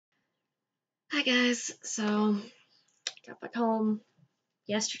Hi guys, so got back home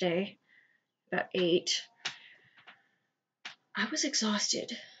yesterday about 8. I was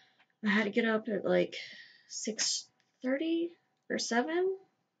exhausted. I had to get up at like 6:30 or 7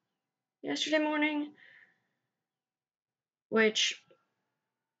 yesterday morning, which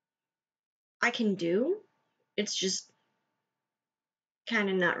I can do. It's just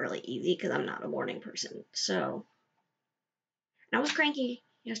kind of not really easy because I'm not a morning person. So I was cranky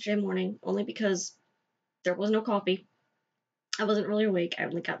yesterday morning only because there was no coffee. I wasn't really awake. I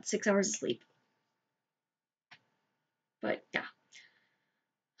only got 6 hours of sleep. But yeah.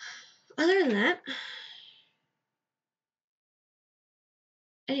 Other than that,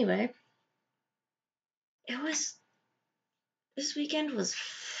 anyway, this weekend was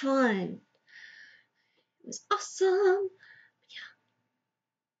fun. It was awesome. Yeah.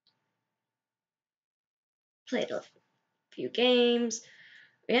 Played a few games.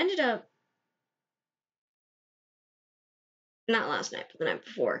 We ended up, not last night, but the night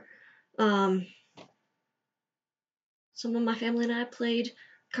before. Some of my family and I played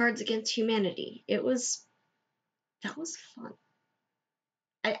Cards Against Humanity. That was fun.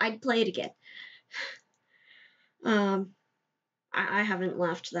 I'd play it again. I haven't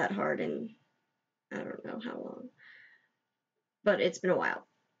laughed that hard in I don't know how long, but it's been a while.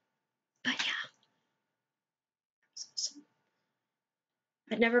 But yeah, it was awesome.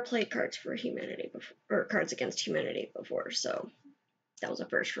 I'd never played Cards for Humanity before, or Cards Against Humanity before, so that was a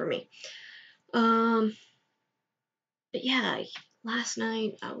first for me. But yeah, last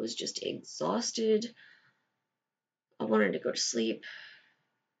night I was just exhausted. I wanted to go to sleep.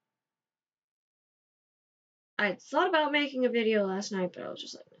 I thought about making a video last night, but I was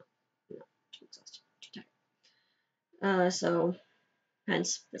just like, no, too exhausted, too tired. So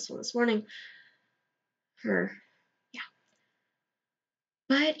hence this one this morning. Yeah.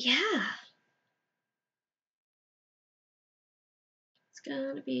 But yeah, it's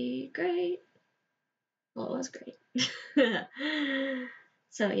gonna be great. Well, it was great.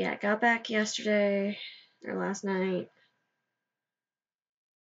 So yeah, got back yesterday or last night.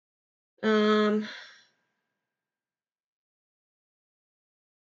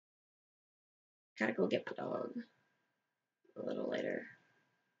 Gotta go get my dog a little later.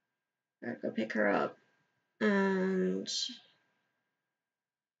 Gotta go pick her up. And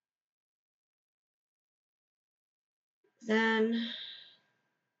then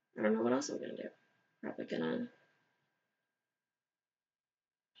I don't know what else I'm gonna do. Probably gonna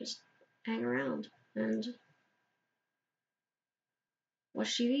just hang around and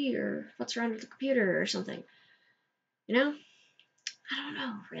watch TV or futz around with the computer or something. You know? I don't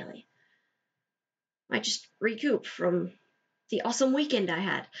know, really. Might just recoup from the awesome weekend I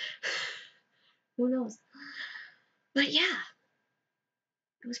had. Who knows? But yeah,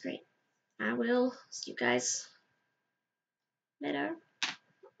 it was great. I will see you guys later.